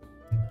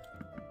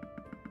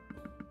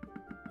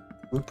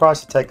 We probably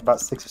should take about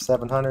 600 or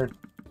 700.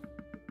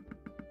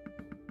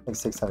 I think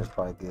 600 is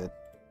probably good.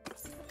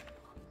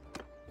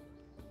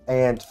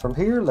 And from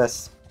here,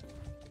 let's.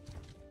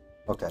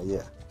 Okay,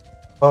 yeah.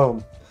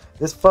 Boom.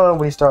 It's fun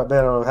when you start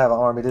being able to have an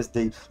army this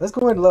deep. Let's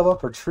go ahead and level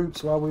up our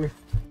troops while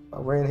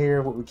we're in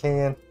here, what we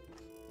can.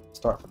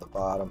 Start from the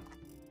bottom.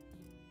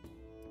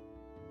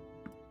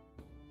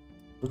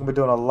 We're gonna be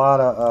doing a lot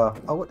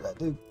of. Oh, what did I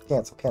do?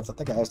 Cancel. I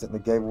think I accidentally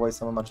gave away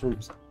some of my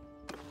troops.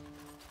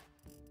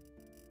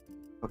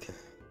 Okay.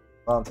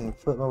 Volunteer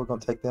footmen. We're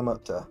gonna take them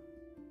up to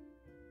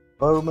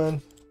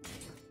Bowman.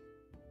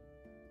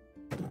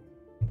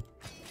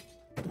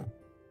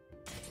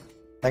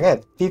 I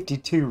got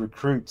 52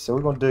 recruits, so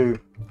we're gonna do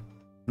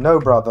no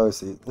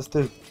Bravosi. Let's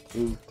do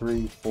 2,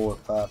 3, 4,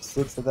 5,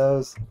 6 of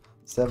those,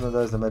 7 of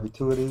those, and maybe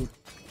 2 of these.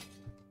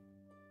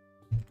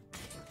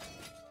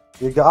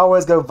 You can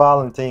always go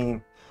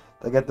Volunteer.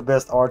 They got the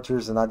best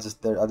archers, and I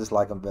just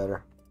like them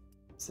better.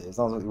 Let's see, as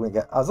long as we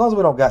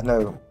don't got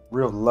no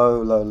real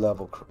low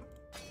level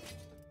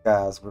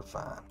guys, we're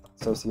fine.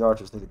 So the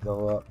archers need to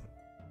go up.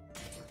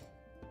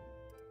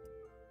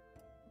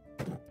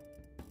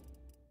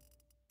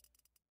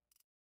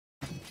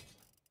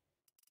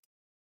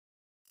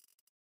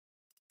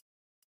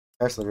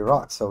 Actually, the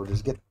rock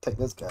soldiers take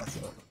this guy. So.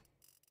 Is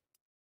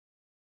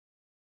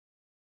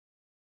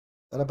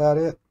that about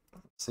it?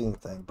 See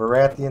anything?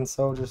 Baratheon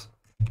soldiers.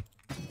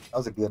 That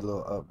was a good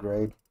little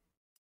upgrade.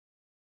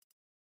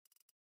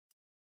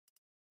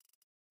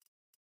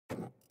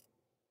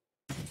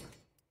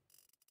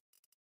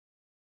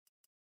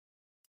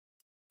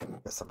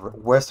 Got some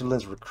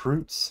Westerlands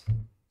recruits.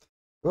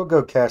 We'll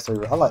go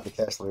Casterly. I like the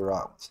Casterly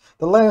Rock ones.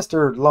 The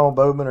Lannister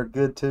longbowmen are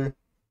good too.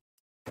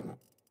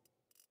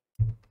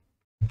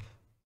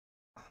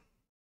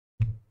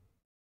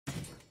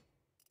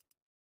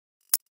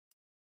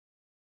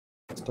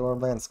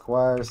 Stormland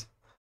Squires.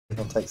 They're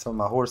gonna take some of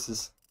my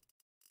horses.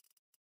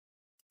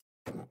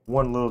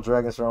 One little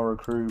Dragonstone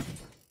recruit.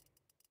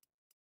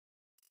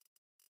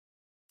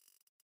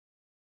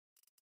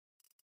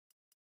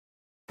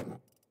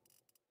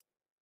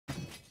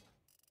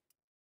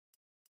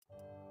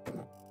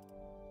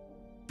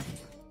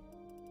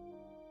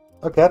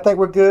 Okay, I think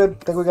we're good.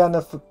 I think we got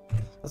enough.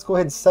 Let's go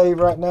ahead and save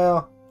right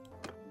now.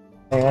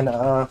 And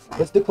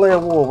let's declare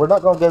war. We're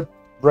not gonna go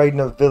raiding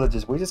those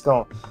villages. We're just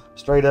gonna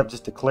straight up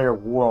just declare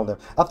war on them.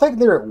 I think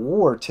they're at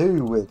war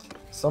too with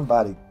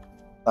somebody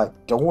like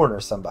Dorne or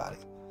somebody.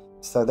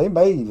 So they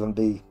may even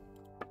be.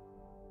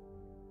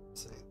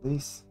 Let's see, at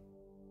least.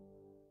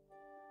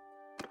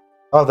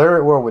 Oh, they're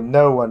at war with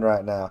no one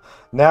right now.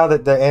 Now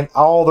that they and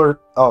all their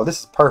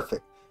this is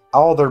perfect.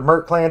 All their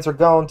merc clans are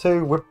gone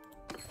too.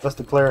 Let's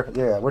declare.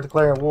 Yeah, we're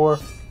declaring war.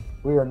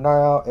 We are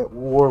now at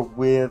war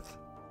with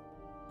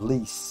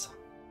Lys.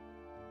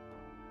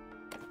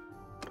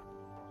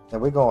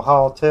 And we're gonna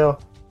haul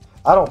tail.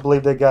 I don't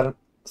believe they got. Let's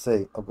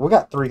see, we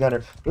got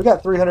 300. We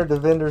got 300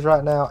 defenders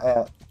right now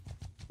at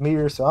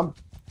Mir, so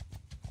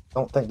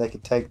don't think they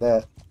could take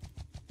that.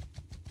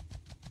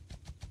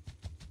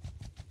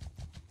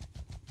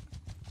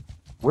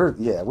 We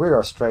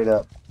are straight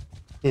up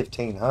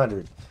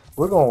 1,500.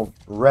 We're gonna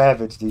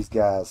ravage these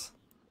guys.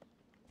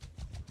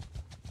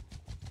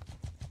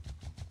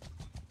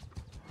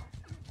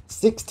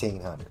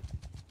 1,600.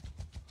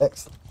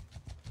 Excellent.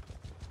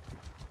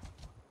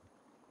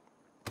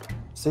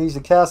 Siege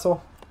the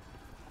castle.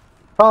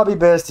 Probably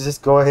best to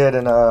just go ahead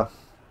and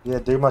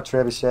do my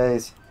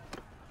trebuchets.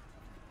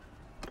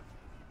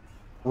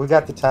 We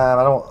got the time.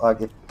 I don't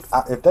like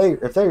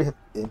if they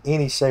in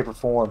any shape or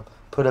form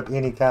put up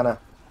any kind of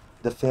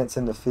defense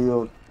in the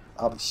field,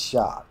 I'll be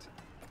shocked.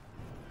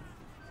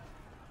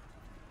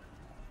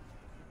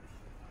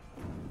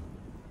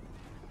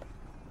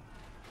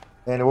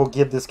 And we'll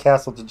give this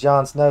castle to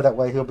Jon Snow. That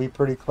way he'll be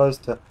pretty close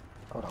to.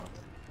 Hold on.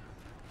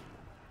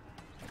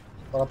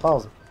 I'll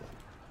pause it.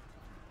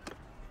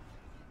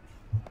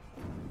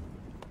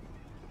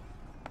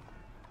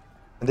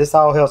 And this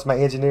all helps my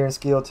engineering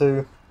skill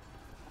too.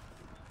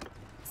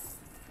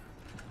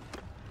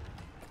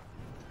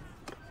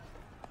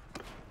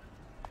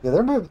 Yeah,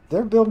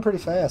 they're building pretty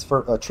fast for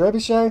a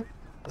trebuchet.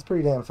 That's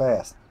pretty damn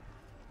fast.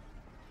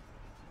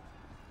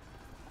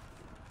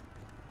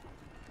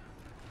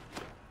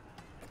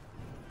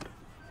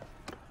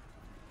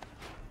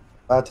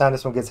 By the time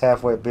this one gets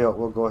halfway built,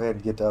 we'll go ahead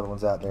and get the other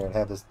ones out there and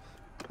have this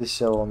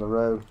show on the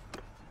road.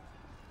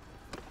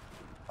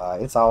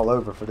 It's all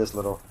over for this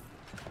little.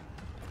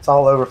 It's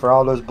all over for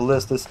all those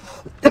ballistas,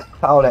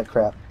 all that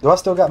crap. Do I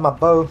still got my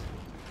bow?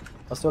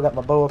 I still got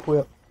my bow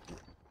equipped.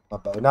 My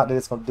bow. Not that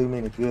it's gonna do me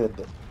any good,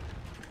 but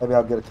maybe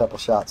I'll get a couple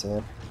shots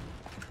in.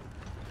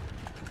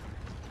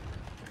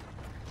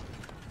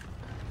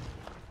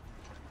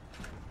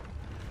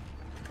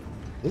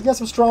 He's got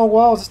some strong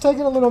walls. It's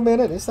taking a little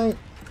minute.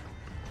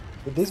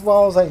 These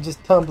walls ain't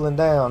just tumbling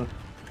down.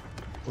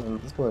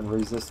 Let's go ahead and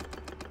resist.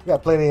 We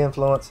got plenty of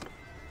influence.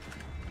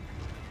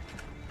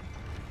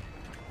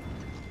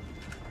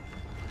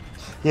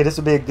 Yeah, this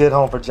would be a good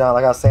home for Jon.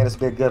 Like I was saying, this would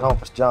be a good home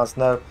for Jon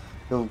Snow.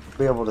 He'll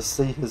be able to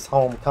see his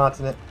home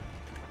continent.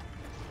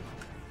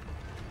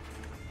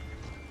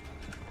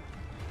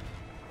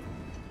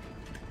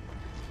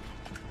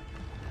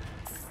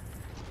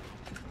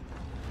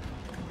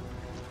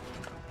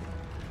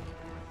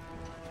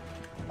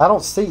 I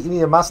don't see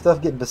any of my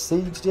stuff getting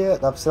besieged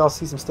yet. I'll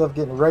see some stuff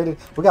getting raided.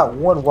 We got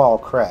one wall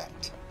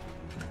cracked.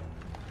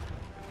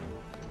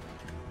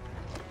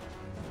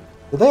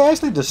 Did they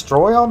actually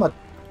destroy all my...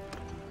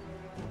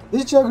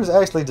 These jokers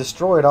actually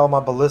destroyed all my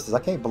ballistas. I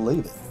can't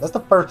believe it. That's the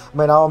first... I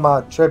mean, all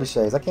my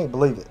trebuchets. I can't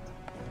believe it.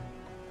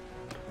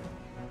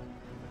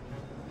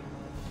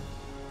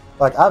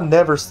 Like, I've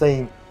never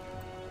seen...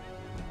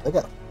 They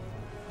got...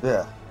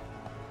 Yeah.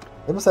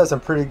 They must have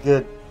some pretty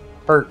good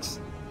perks.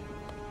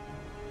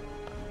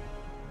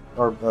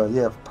 Or,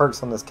 yeah,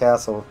 perks on this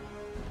castle.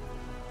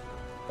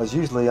 Because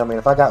usually, I mean,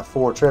 if I got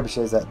 4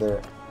 trebuchets out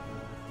there,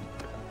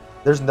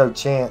 there's no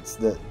chance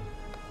that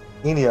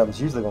any of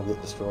them's usually going to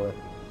get destroyed.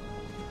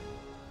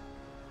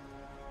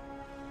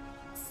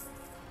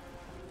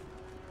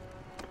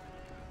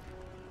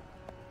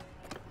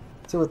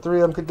 2 or 3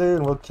 of them could do,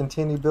 and we'll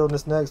continue building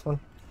this next one.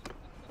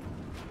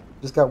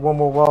 Just got one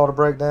more wall to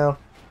break down.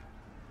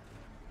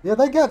 Yeah,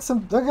 they got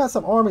some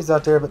armies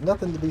out there, but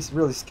nothing to be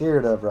really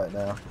scared of right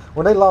now.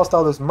 When they lost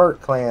all those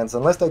merc clans,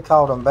 unless they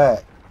called them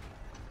back.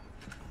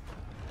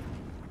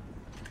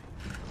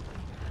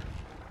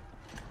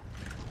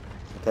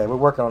 Okay, we're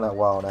working on that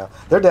wall now.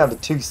 They're down to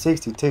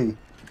 262.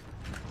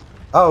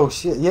 Oh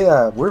shit!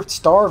 Yeah, we're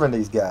starving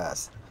these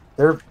guys.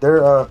 Their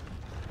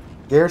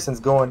garrison's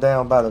going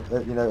down by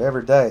the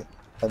every day.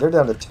 They're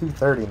down to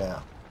 230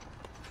 now.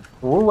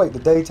 We'll wait the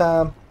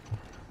daytime.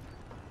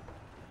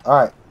 All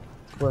right.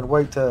 Go ahead and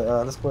wait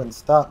to let's go ahead and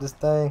stop this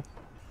thing.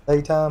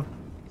 Daytime.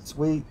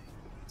 Sweet.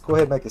 Let's go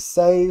ahead and make a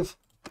save.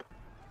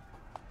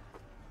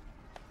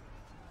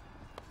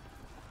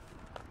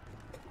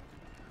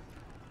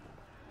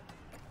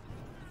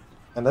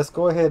 And let's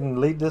go ahead and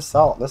lead this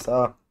assault. Let's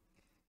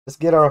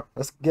get our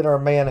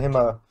man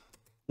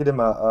get him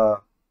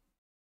a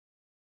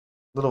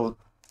little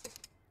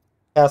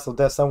castle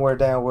that's somewhere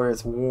down where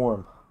it's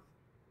warm.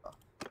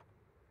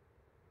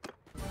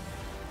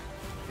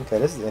 Okay,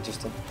 this is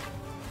interesting.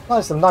 Oh,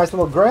 there's some nice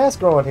little grass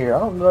growing here. I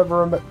don't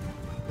remember.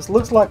 This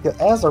looks like the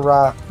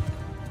Azerai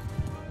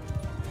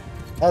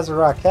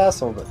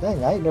Castle, but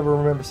dang, I ain't never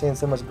remember seeing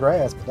so much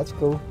grass. But that's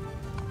cool.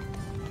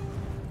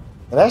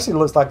 It actually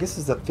looks like this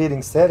is a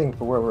fitting setting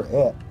for where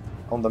we're at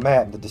on the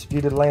map. The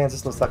disputed lands.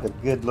 This looks like a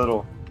good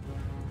little.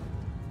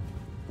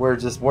 We're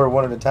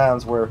one of the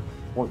times where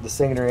the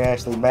scenery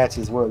actually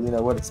matches what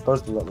what it's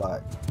supposed to look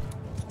like.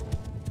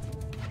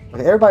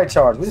 Okay, everybody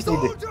charge. We just need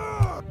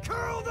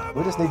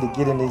to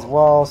get in these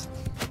walls.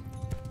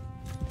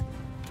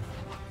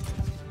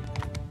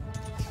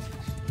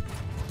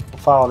 We'll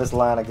follow this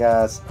line of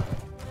guys.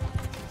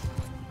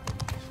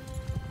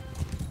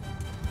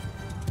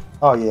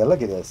 Oh yeah,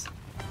 look at this.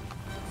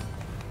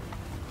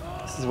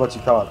 This is what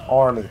you call an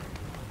army.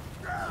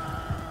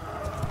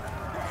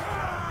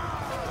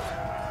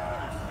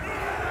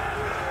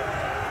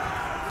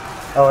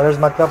 Oh, there's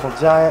my couple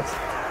giants.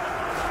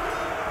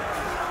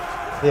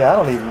 Yeah, I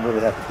don't even really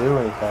have to do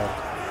anything.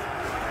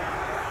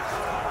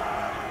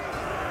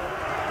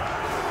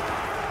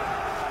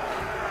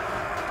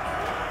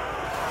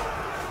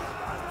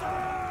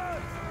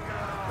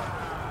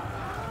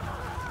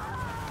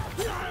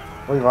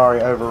 We've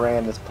already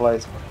overran this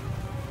place.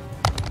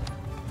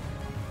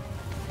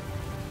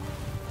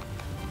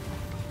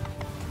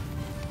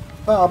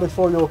 Bow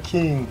before your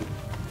king.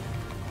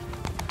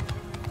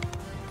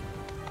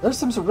 There's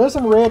some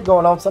red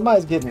going on.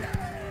 Somebody's getting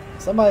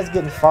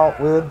fought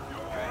with.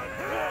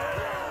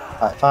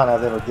 Alright, fine, I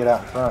was able to get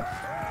out in front.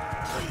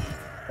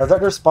 Is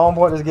that their spawn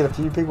point? Just get a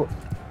few people.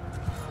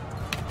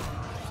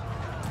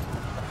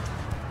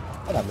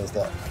 How did I miss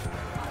that?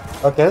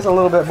 Okay, there's a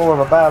little bit more of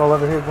a battle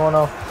over here going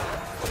on.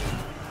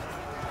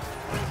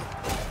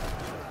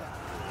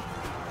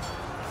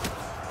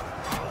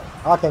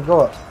 I can't go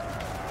up.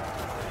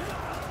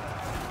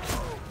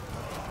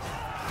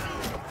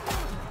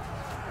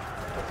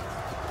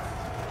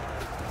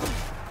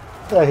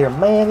 Get out of here,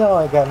 man. Y'all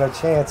ain't got no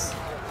chance.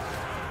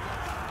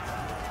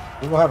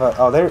 We're gonna have a.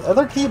 Oh, are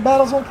there key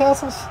battles on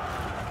castles?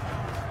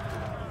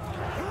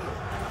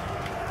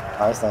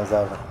 Oh, this thing's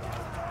over.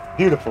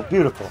 Beautiful,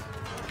 beautiful.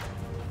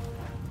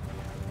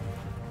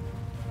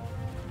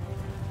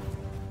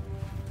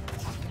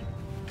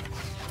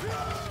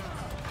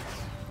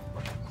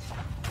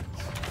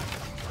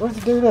 Where's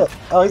the dude at?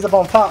 Oh, he's up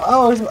on top.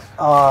 Oh, he's.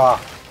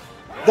 Ah.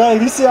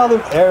 Dang, you see all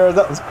them arrows?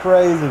 That was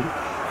crazy.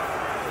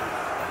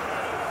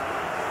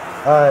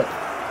 Alright.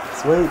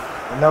 Sweet.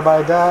 And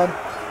nobody died?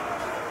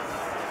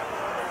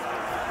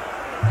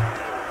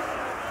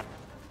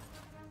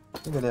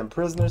 Look at them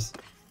prisoners.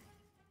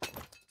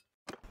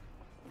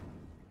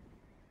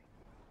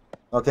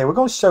 Okay, we're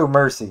going to show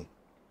mercy.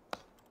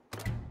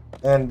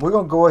 And we're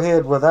going to go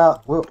ahead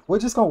without... We're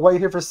just going to wait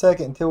here for a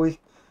second until we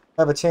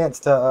have a chance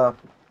to...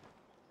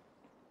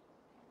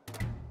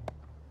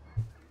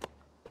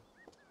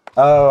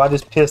 Oh, I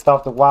just pissed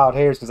off the wild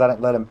hares because I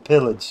didn't let them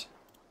pillage.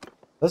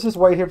 Let's just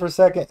wait here for a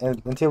second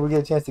until we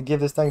get a chance to give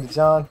this thing to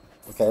Jon.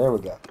 Okay, there we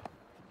go.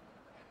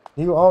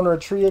 New owner of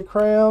Tree of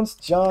Crowns,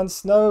 Jon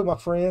Snow, my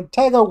friend.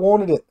 Tago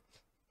wanted it.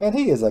 Man,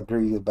 he is a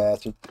greedy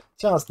bastard.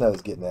 Jon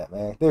Snow's getting that,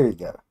 man. There you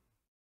go.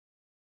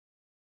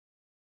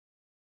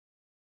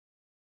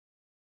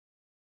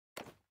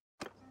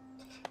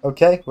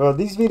 Okay, well,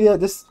 these videos,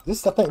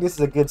 I think this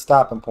is a good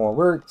stopping point.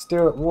 We're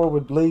still at war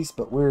with Bleast,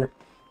 but we're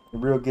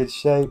in real good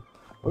shape.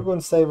 We're going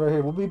to save right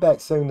here. We'll be back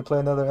soon to play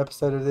another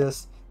episode of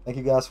this. Thank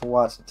you guys for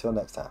watching. Until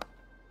next time.